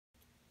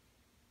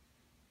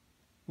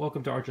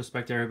Welcome to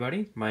Retrospect,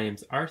 everybody. My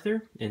name's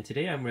Arthur, and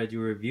today I'm going to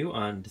do a review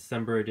on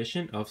December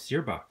edition of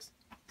S.E.R.E box.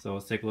 So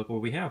let's take a look at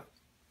what we have.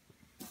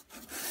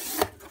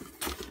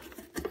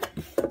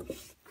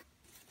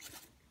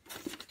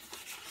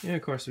 And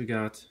of course we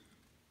got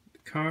the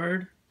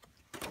card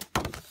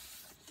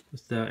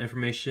with the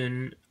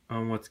information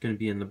on what's going to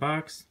be in the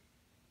box.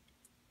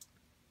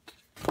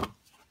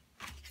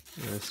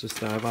 Let's just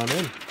dive on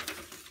in.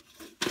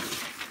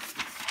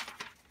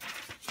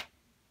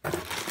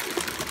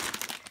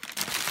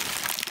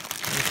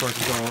 Of course,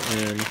 it's all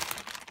in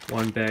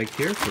one bag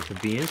here for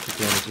convenience. If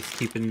you want to just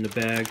keep it in the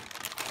bag,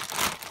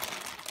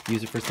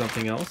 use it for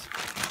something else.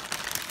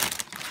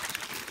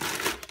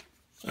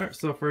 Alright,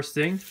 so first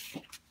thing,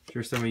 I'm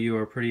sure some of you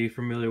are pretty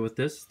familiar with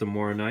this, the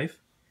S.E.R.E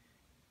knife.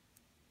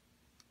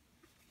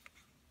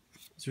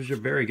 This is a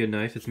very good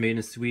knife. It's made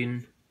in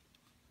Sweden.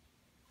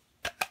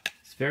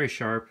 It's very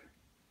sharp.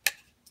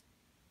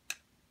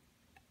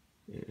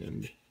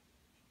 And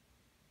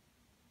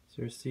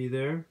so you see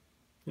there,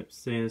 yep,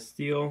 stainless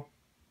steel.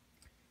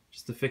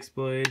 Just a fixed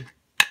blade.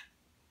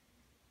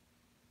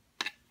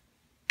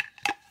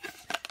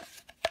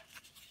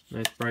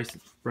 Nice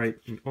bright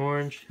and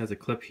orange. Has a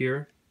clip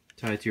here,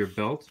 tied to your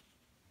belt.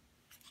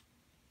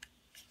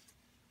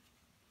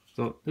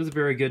 So this is a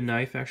very good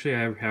knife. Actually,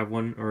 I have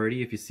one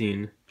already. If you've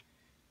seen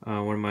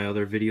one of my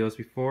other videos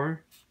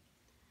before,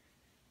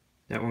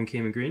 that one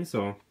came in green.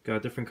 So got a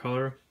different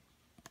color.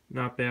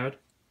 Not bad.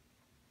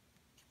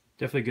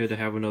 Definitely good to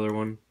have another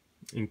one,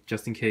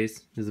 just in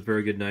case. This is a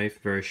very good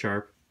knife. Very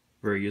sharp.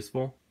 Very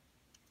useful.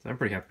 So I'm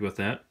pretty happy with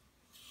that.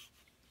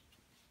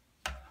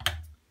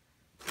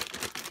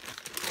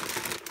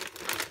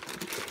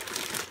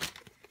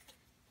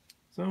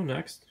 So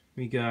next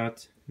we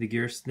got the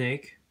gear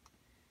snake.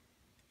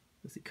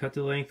 Let's see, cut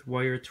to length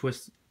wire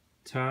twist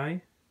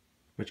tie,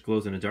 which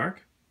glows in the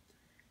dark.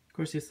 Of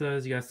course, it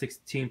says you got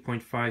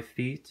 16.5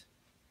 feet.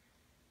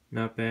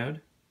 Not bad.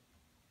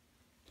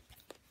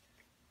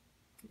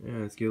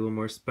 And let's get a little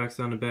more specs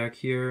on the back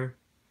here.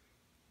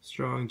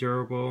 Strong,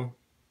 durable.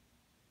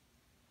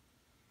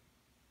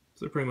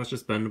 So pretty much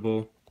just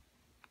bendable.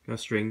 Got a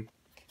string.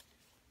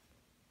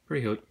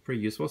 Pretty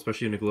useful,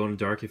 especially in the glow in the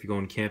dark if you're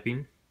going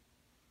camping.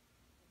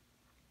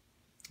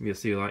 You'll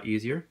see a lot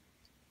easier.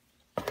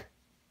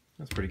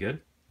 That's pretty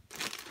good.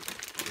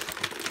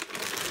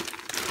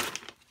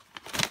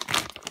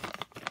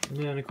 And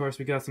then of course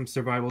we got some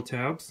survival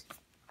tabs.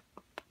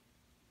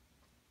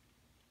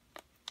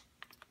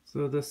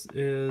 So this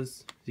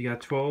is, you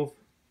got 12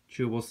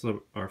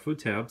 chewable or food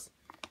tabs,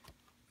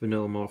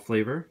 vanilla malt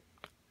flavor.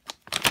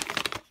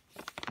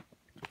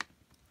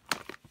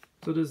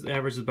 So this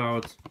average is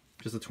about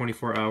just a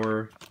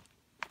 24-hour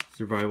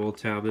survival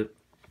tablet,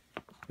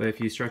 but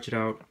if you stretch it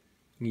out,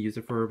 you can use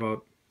it for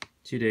about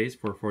 2 days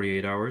for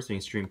 48 hours in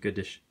extreme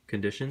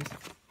conditions.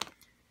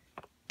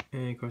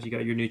 And of course you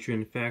got your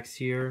nutrient facts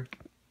here.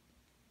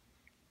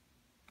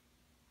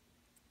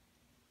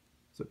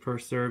 So per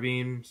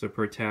serving, so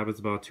per tab it's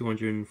about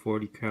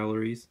 240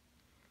 calories.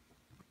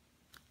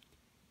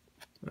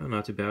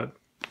 Not too bad.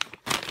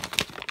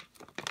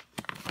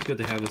 It's good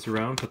to have this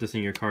around. Put this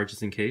in your car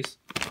just in case.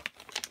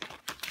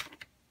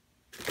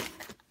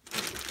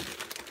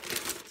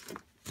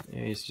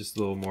 And it's just a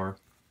little more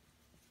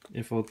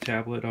info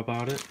tablet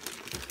about it.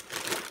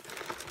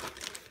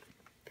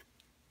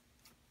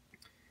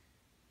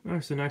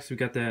 Alright, so next we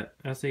got that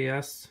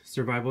SAS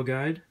survival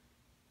guide.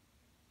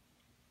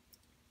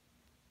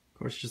 Of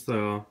course, just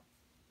a,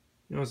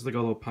 it's like a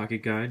little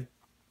pocket guide.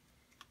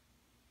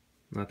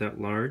 Not that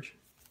large.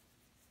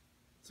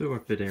 So it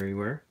won't fit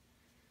anywhere.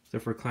 So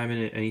for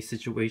climbing in any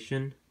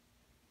situation.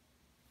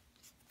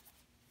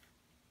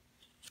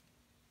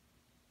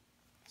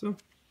 So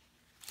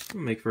it'll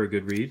make for a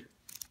good read.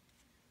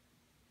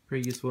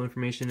 Pretty useful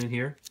information in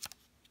here.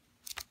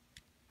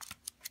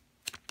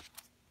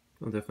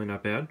 Well, definitely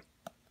not bad.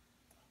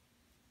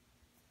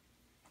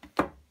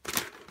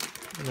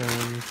 And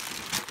then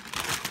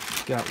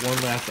got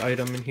one last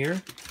item in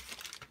here.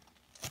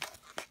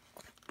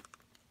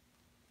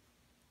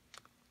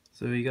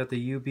 So you got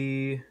the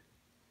UV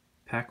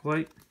pack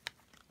light.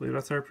 I believe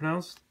that's how it's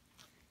pronounced.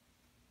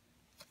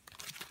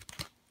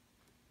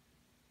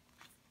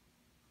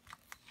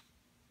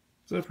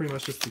 So pretty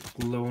much just the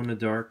glow in the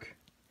dark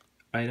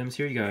items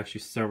here. You got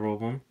actually several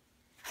of them.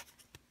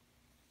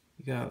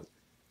 You got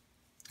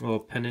a little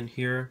pendant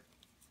here.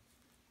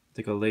 It's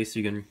like a lace,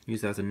 so you can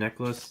use that as a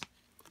necklace.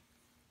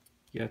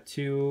 You got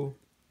two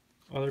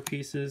other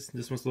pieces.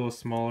 This one's a little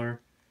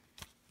smaller.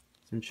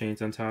 Some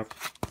chains on top.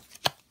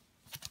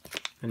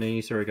 And then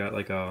you sort of got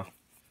like a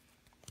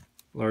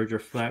larger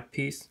flat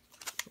piece,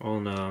 all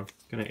in a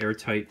kind of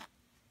airtight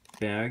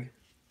bag.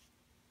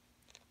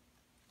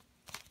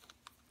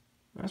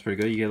 That's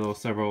pretty good. You get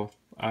several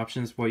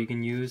options what you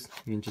can use.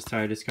 You can just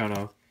tie this kind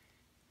of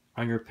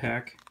on your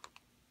pack.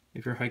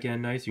 If you're hiking at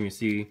night, you can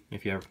see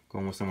if you're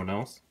going with someone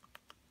else.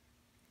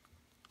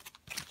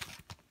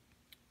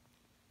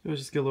 So let's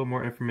just get a little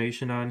more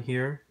information on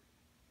here.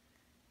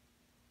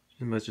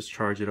 And let's just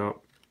charge it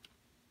up.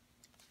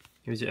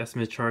 Gives you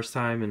estimated charge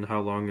time and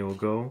how long it will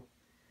go.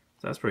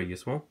 So that's pretty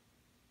useful.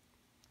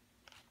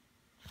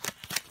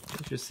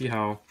 Let's just see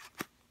how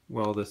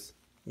well this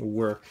will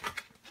work.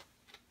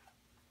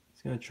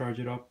 It's going to charge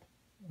it up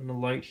on the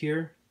light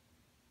here.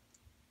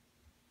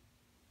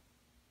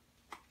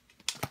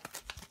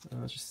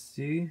 Let's just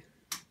see.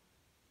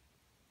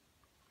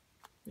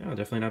 Yeah,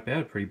 definitely not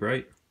bad. Pretty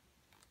bright.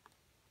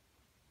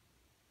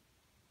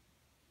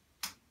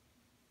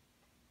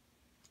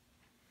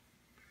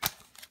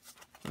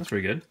 That's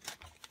pretty good.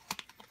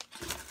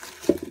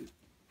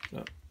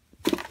 So.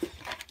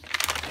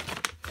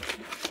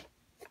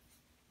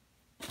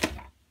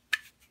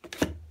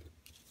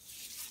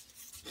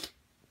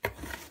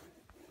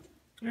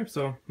 Yep,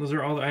 so those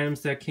are all the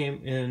items that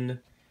came in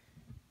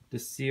the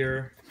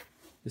S.E.R.E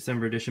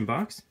December edition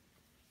box.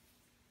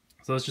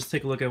 So let's just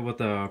take a look at what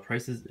the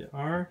prices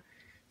are.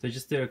 So I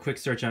just did a quick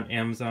search on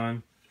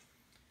Amazon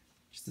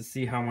just to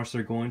see how much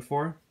they're going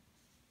for.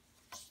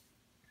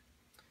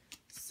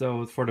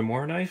 So for the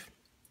Moore knife,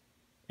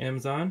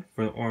 Amazon,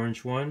 for the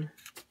orange one,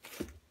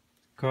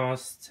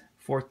 cost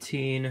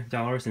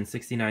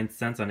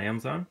 $14.69 on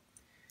Amazon.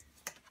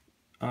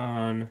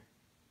 On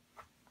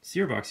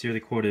S.E.R.E box here, they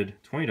quoted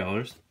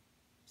 $20.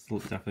 So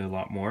definitely a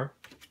lot more.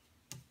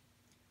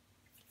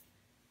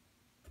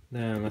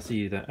 Then let's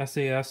see, the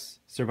SAS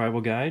Survival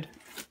Guide.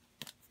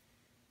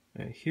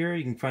 Right here,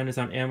 you can find this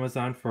on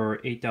Amazon for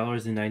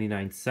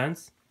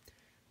 $8.99,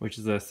 which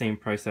is the same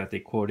price that they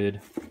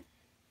quoted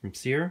from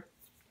S.E.R.E.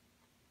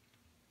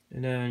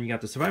 And then you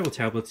got the survival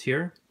tablets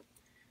here.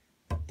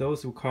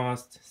 Those will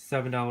cost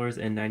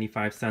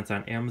 $7.95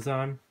 on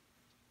Amazon.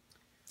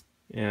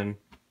 And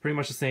pretty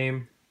much the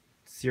same.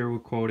 S.E.R.E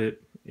would quote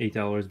it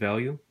 $8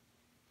 value.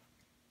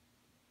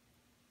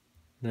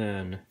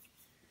 Then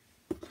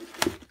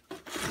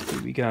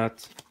we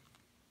got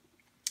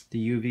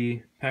the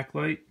UV pack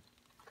light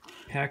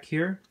pack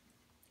here.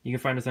 You can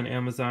find this on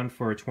Amazon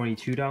for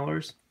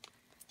 $22,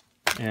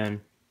 and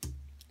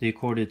they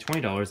quoted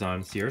 $20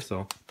 on S.E.R.E,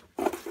 so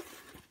a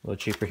little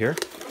cheaper here.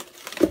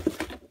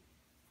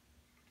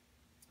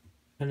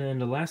 And then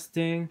the last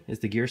thing is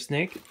the gear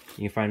snake.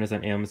 You can find this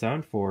on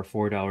Amazon for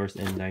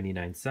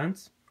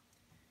 $4.99,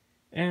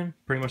 and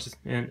pretty much,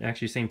 and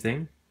actually same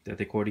thing that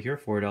they quoted here,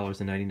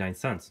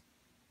 $4.99.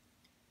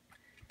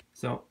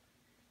 So,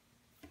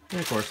 and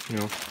of course, you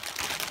know,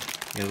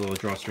 get a little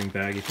drawstring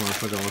bag if you want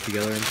to put it all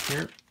together in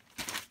here.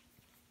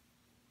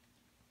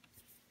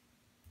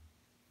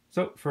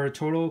 So for a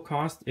total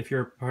cost, if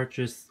you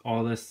purchase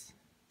all this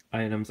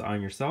items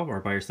on yourself or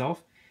by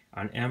yourself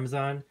on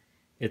Amazon,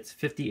 it's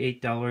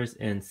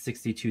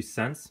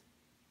 $58.62.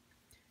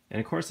 And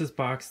of course, this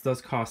box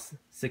does cost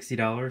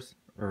 $60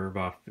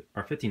 or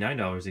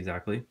 $59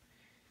 exactly,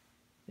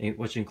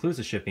 which includes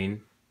the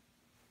shipping.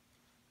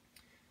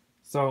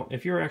 So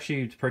if you're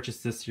actually to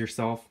purchase this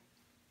yourself,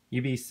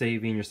 you'd be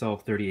saving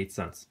yourself 38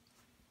 cents.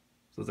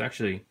 So it's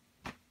actually,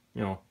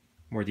 you know,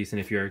 more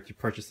decent if you're to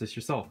purchase this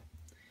yourself.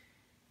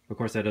 Of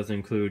course, that doesn't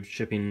include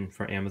shipping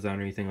for Amazon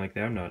or anything like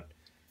that. I'm not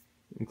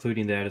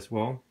including that as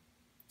well.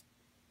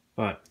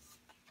 But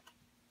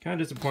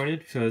kind of disappointed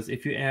because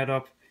if you add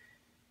up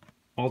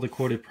all the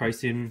quoted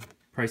pricing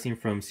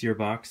from S.E.R.E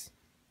box,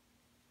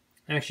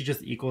 it actually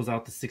just equals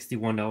out to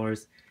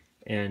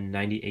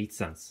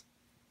 $61.98.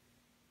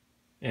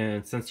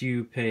 And since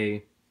you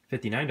pay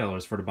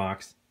 $59 for the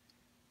box,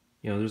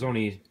 you know, there's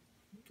only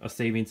a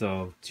savings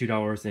of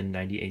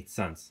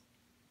 $2.98.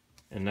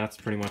 And that's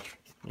pretty much,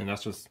 and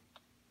that's just,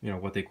 you know,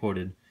 what they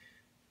quoted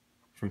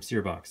from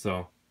S.E.R.E box.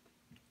 So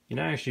you're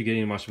not actually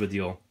getting much of a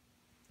deal.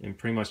 And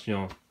pretty much, you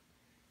know,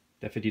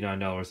 that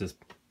 $59 is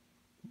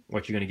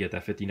what you're going to get,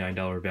 that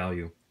 $59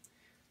 value.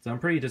 So I'm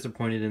pretty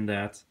disappointed in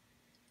that.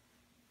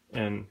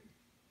 And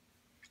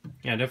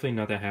yeah, definitely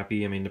not that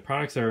happy. I mean, the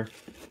products are,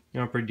 you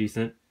know, pretty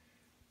decent.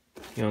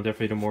 You know,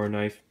 definitely the Moore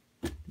knife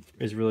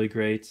is really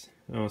great.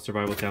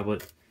 Survival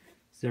tablet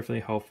is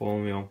definitely helpful.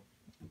 You know,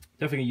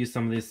 definitely use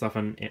some of this stuff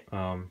on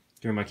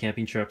during my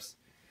camping trips.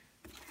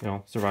 You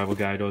know, survival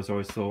guide is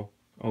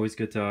always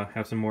good to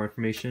have some more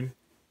information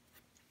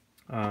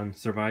on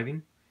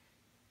surviving.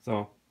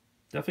 So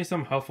definitely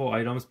some helpful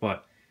items,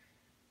 but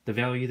the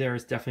value there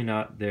is definitely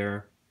not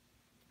there.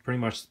 Pretty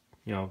much,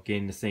 you know,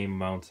 getting the same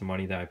amount of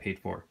money that I paid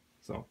for.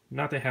 So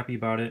not that happy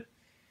about it.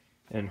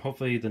 And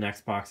hopefully the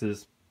next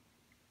boxes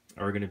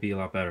are going to be a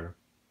lot better.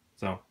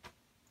 So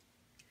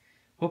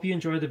hope you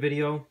enjoyed the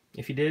video.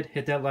 If you did,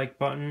 hit that like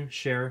button,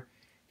 share,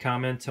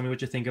 comment, tell me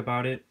what you think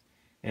about it,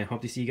 and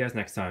hope to see you guys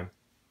next time.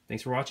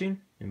 Thanks for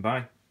watching, and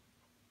bye.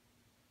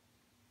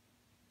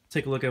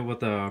 Take a look at what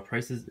the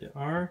prices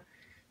are.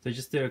 So I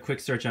just did a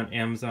quick search on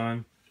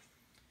Amazon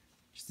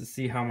just to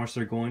see how much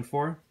they're going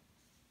for.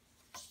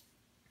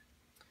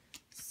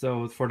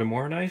 So for the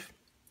Moore knife,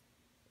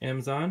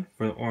 Amazon,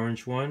 for the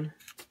orange one,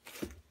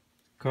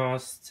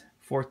 cost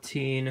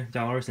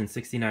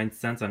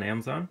 $14.69 on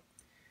Amazon.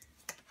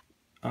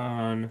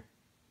 On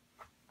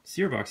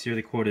S.E.R.E box here,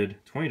 they quoted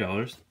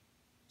 $20.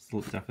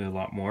 So definitely a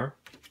lot more.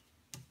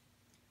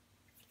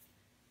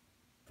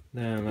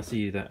 Then let's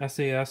see, the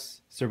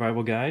SAS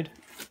Survival Guide.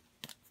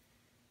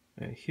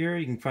 Right here,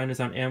 you can find this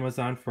on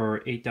Amazon for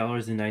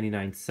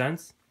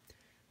 $8.99,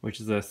 which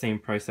is the same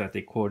price that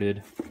they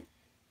quoted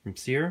from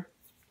S.E.R.E.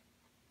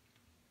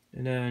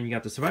 And then you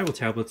got the survival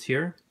tablets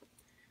here.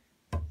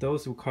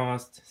 Those will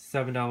cost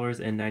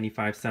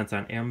 $7.95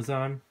 on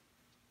Amazon,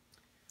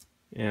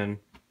 and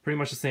pretty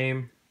much the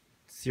same.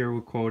 S.E.R.E.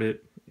 would quote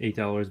it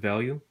 $8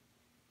 value.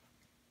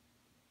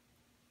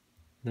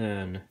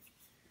 Then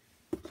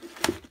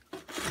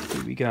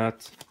we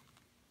got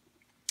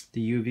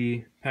the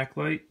UV pack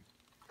light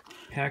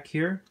pack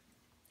here.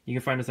 You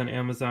can find this on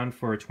Amazon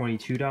for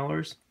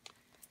 $22,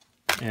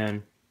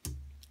 and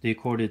they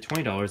quoted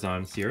 $20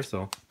 on S.E.R.E.,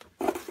 so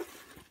a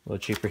little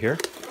cheaper here.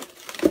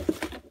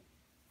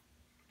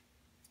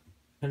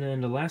 And then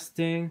the last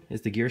thing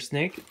is the gear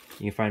snake.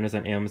 You can find this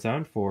on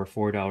Amazon for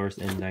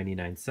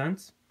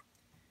 $4.99,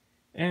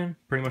 and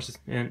pretty much,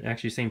 and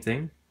actually same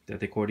thing that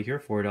they quoted here,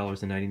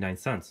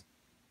 $4.99.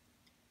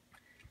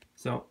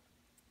 So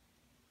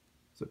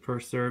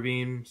per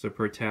serving, so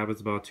per tab, it's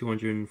about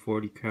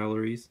 240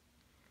 calories.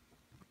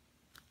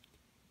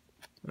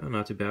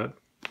 Not too bad.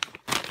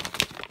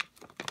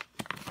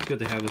 Good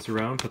to have this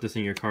around. Put this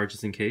in your car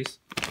just in case.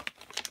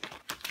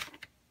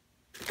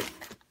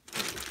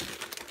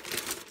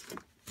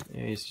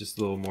 And it's just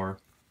a little more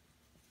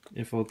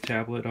info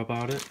tablet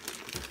about it.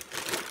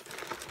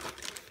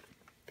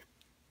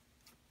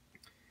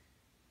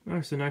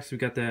 Alright, so next we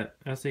got that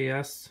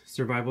SAS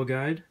survival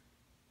guide.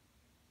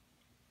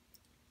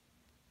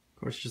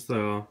 Of course, just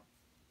a,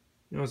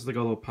 it's like a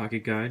little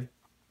pocket guide.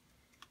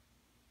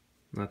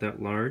 Not that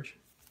large,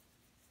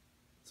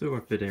 so it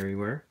won't fit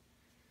anywhere.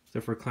 So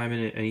for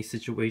climbing in any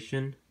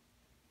situation.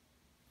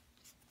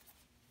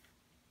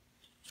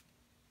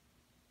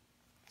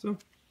 So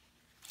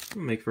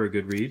it'll make for a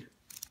good read.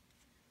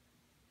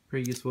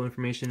 Pretty useful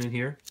information in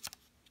here.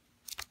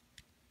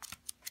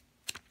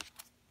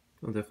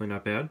 Well, definitely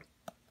not bad.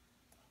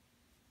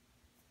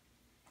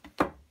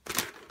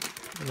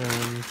 And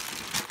then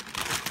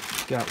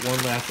got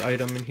one last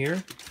item in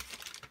here.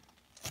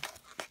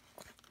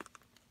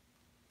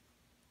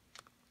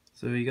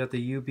 So you got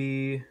the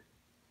UV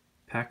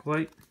pack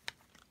light.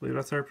 I believe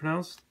that's how it's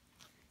pronounced.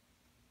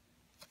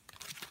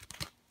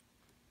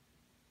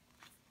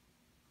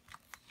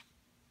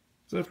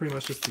 So pretty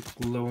much just the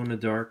glow in the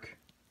dark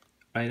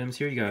items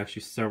here. You got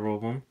actually several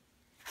of them.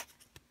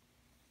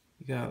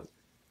 You got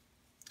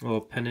a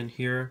little pendant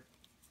here.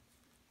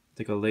 I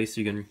think a lace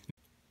you can.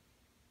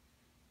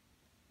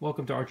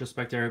 Welcome to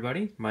Artrospect,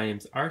 everybody. My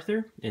name's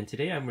Arthur, and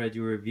today I'm going to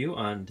do a review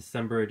on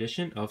December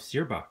edition of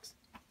S.E.R.E. box.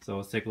 So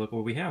let's take a look at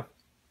what we have.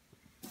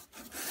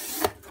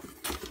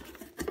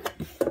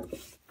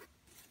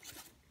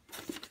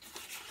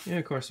 And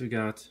of course we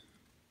got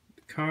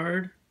the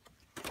card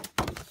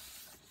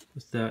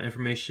with the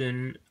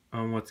information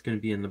on what's going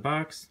to be in the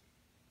box.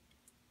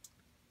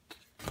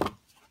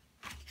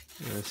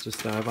 Let's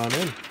just dive on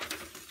in.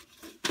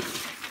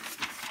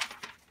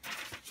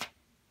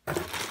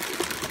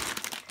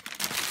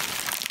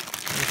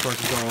 And of course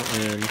it's all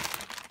in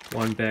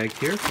one bag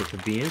here for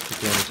convenience.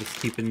 If you want to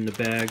just keep it in the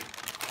bag,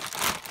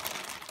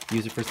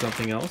 use it for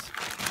something else.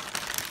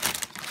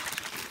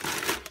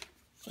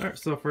 Alright,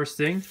 so first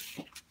thing,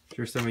 I'm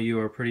sure some of you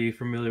are pretty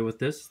familiar with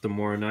this, the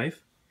Mora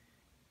knife.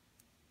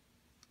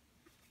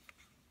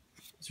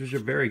 This is a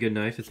very good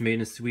knife. It's made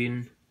in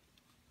Sweden.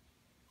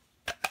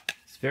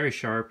 It's very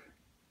sharp.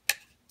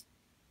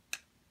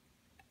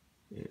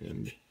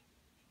 And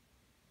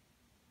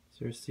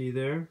so you see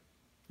there,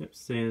 yep,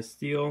 stainless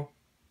steel.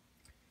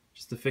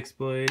 Just a fixed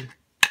blade.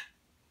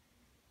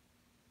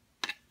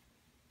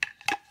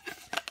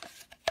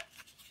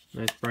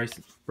 Nice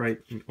bright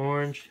and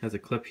orange. Has a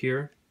clip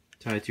here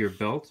tied to your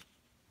belt.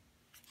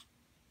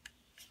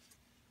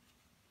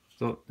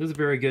 So this is a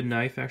very good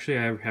knife. Actually,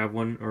 I have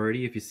one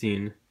already. If you've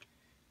seen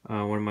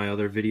one of my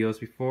other videos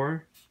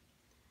before,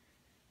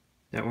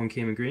 that one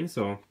came in green,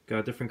 so got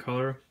a different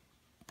color.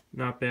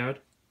 Not bad.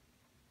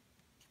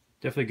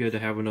 Definitely good to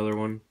have another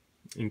one,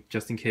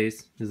 just in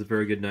case. This is a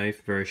very good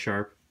knife, very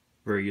sharp,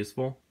 very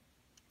useful.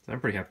 So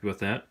I'm pretty happy with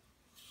that.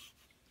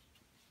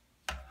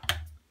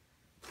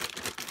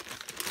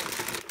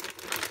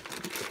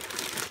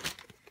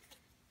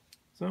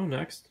 So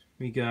next,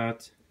 we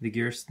got the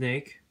gear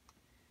snake.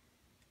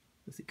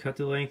 Let's see, cut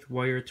to length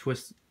wire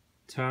twist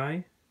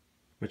tie,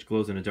 which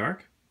glows in the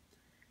dark.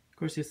 Of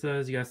course, it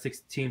says you got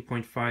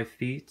 16.5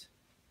 feet.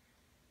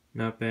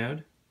 Not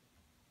bad.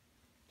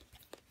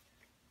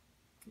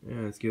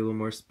 And let's get a little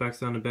more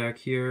specs on the back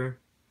here.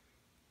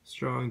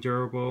 Strong,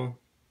 durable.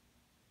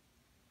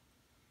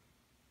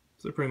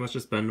 So pretty much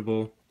just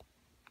bendable.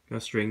 Got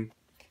a string.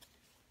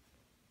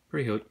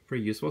 Pretty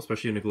useful,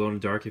 especially in the glow in the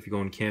dark if you're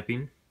going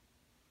camping.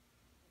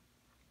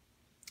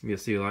 You'll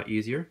see a lot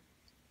easier.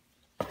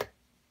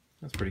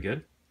 That's pretty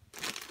good.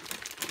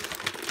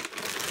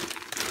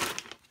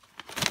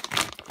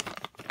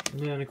 And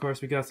then of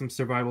course we got some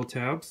survival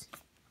tabs.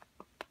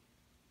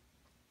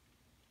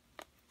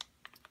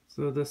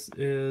 So this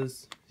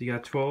is, you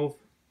got 12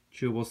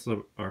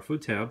 chewable or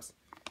food tabs,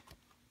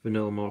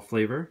 vanilla malt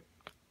flavor.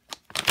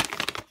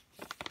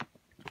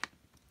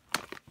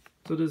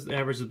 So this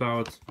average is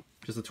about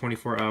just a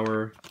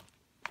 24-hour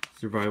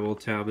survival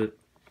tablet.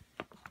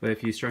 But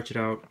if you stretch it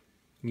out,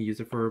 you can use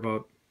it for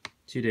about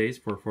 2 days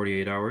for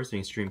 48 hours in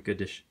extreme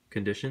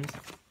conditions.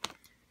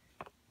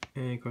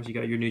 And of course you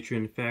got your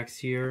nutrient facts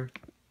here.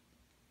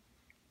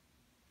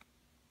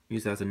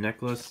 Use it as a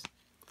necklace.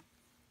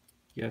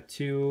 You got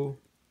 2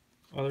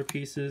 other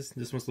pieces.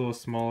 This one's a little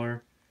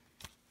smaller.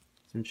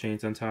 Some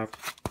chains on top.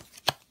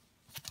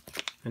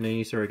 And then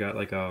you sort of got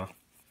like a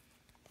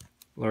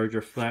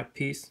larger flat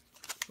piece,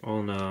 all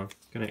in a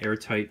kind of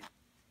airtight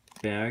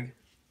bag.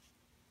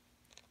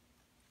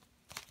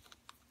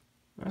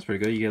 That's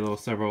pretty good. You get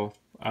several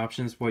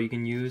options what you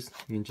can use.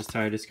 You can just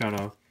tie this kind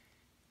of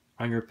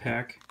on your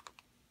pack.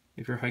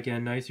 If you're hiking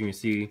at night, you can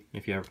see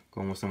if you're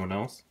going with someone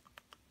else.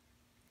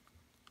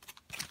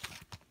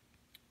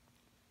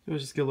 So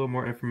let's just get a little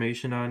more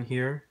information on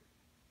here.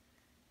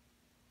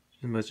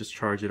 And let's just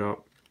charge it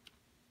up.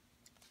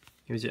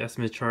 Gives you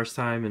estimated charge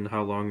time and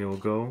how long it will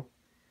go.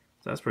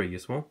 So that's pretty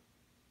useful.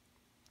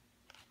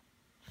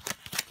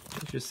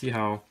 Let's just see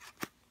how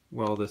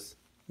well this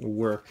will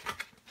work.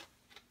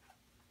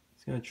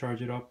 It's going to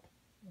charge it up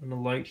on the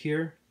light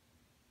here.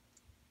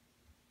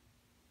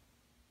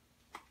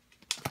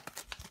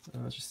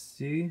 Let's just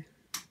see.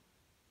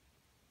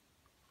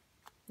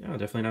 Yeah,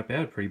 definitely not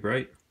bad. Pretty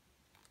bright.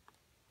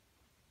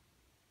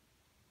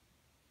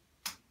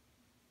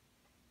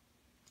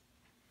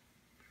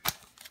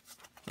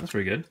 That's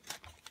pretty good.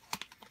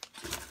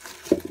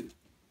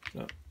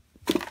 So.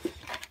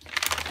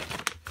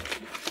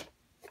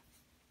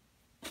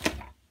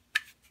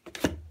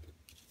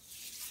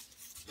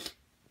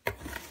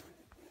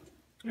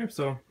 Alright,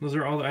 so those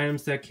are all the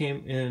items that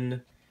came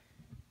in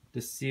the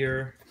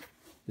S.E.R.E.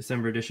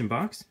 December edition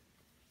box.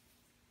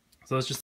 So let's just